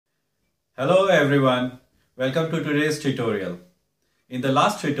Hello everyone, welcome to today's tutorial. In the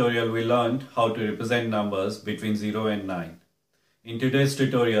last tutorial we learned how to represent numbers between 0 and 9. In today's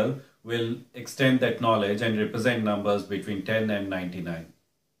tutorial we'll extend that knowledge and represent numbers between 10 and 99.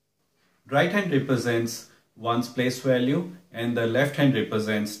 Right hand represents 1's place value and the left hand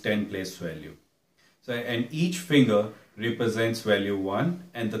represents 10 place value. And each finger represents value 1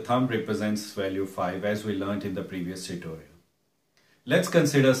 and the thumb represents value 5 as we learned in the previous tutorial. Let's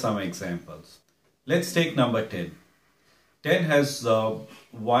consider some examples. Let's take number 10. 10 has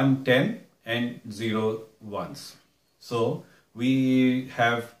 1 10 and 0 ones. So we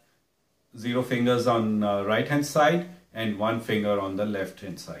have 0 fingers on right hand side and 1 finger on the left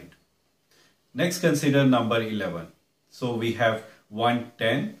hand side. Next consider number 11. So we have 1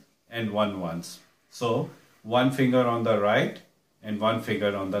 10 and 1 ones. So 1 finger on the right and 1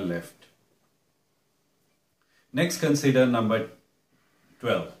 finger on the left. Next consider number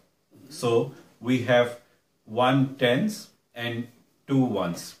 12. So we have 1 tens and 2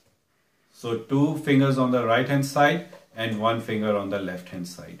 ones. So 2 fingers on the right hand side and 1 finger on the left hand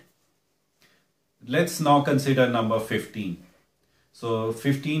side. Let's now consider number 15. So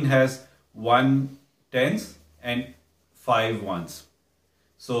 15 has 1 tens and 5 ones.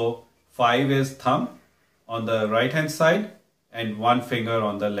 So 5 is thumb on the right hand side and 1 finger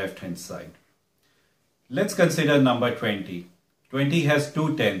on the left hand side. Let's consider number 20. 20 has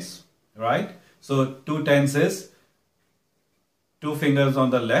 2 tens, right? So 2 tens is 2 fingers on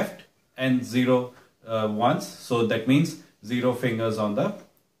the left and 0 ones. So that means 0 fingers on the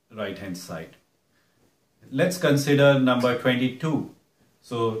right hand side. Let's consider number 22.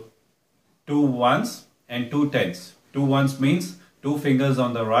 So 2 ones and 2 tens. 2 ones means 2 fingers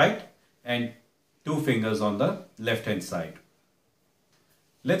on the right and 2 fingers on the left hand side.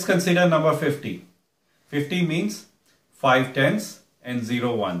 Let's consider number 50. 50 means 5 tens and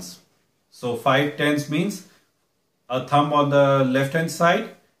 0 ones. So 5 tens means a thumb on the left hand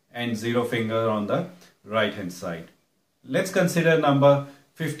side and 0 finger on the right hand side. Let's consider number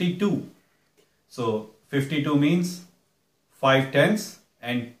 52. So 52 means 5 tens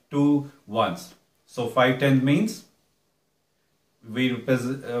and 2 ones. So 5 tens means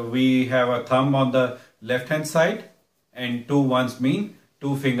we have a thumb on the left hand side and 2 ones mean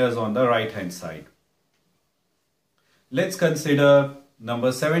 2 fingers on the right hand side. Let's consider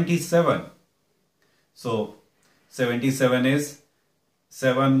number 77. So 77 is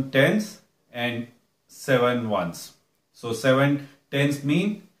 7 tens and 7 ones. So 7 tens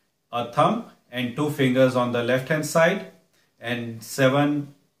mean a thumb and 2 fingers on the left hand side, and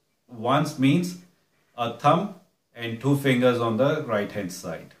 7 ones means a thumb and 2 fingers on the right hand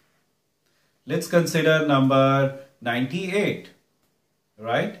side. Let's consider number 98,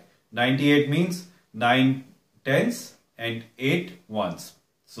 right? 98 means 9 tens and 8 ones.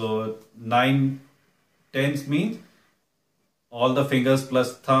 So 9 tens means all the fingers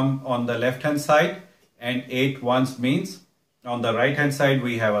plus thumb on the left hand side, and 8 ones means on the right hand side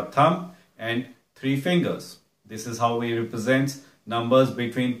we have a thumb and 3 fingers. This is how we represent numbers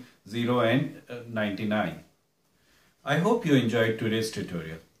between 0 and 99. I hope you enjoyed today's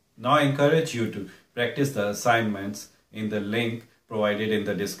tutorial. Now I encourage you to practice the assignments in the link provided in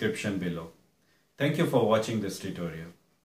the description below. Thank you for watching this tutorial.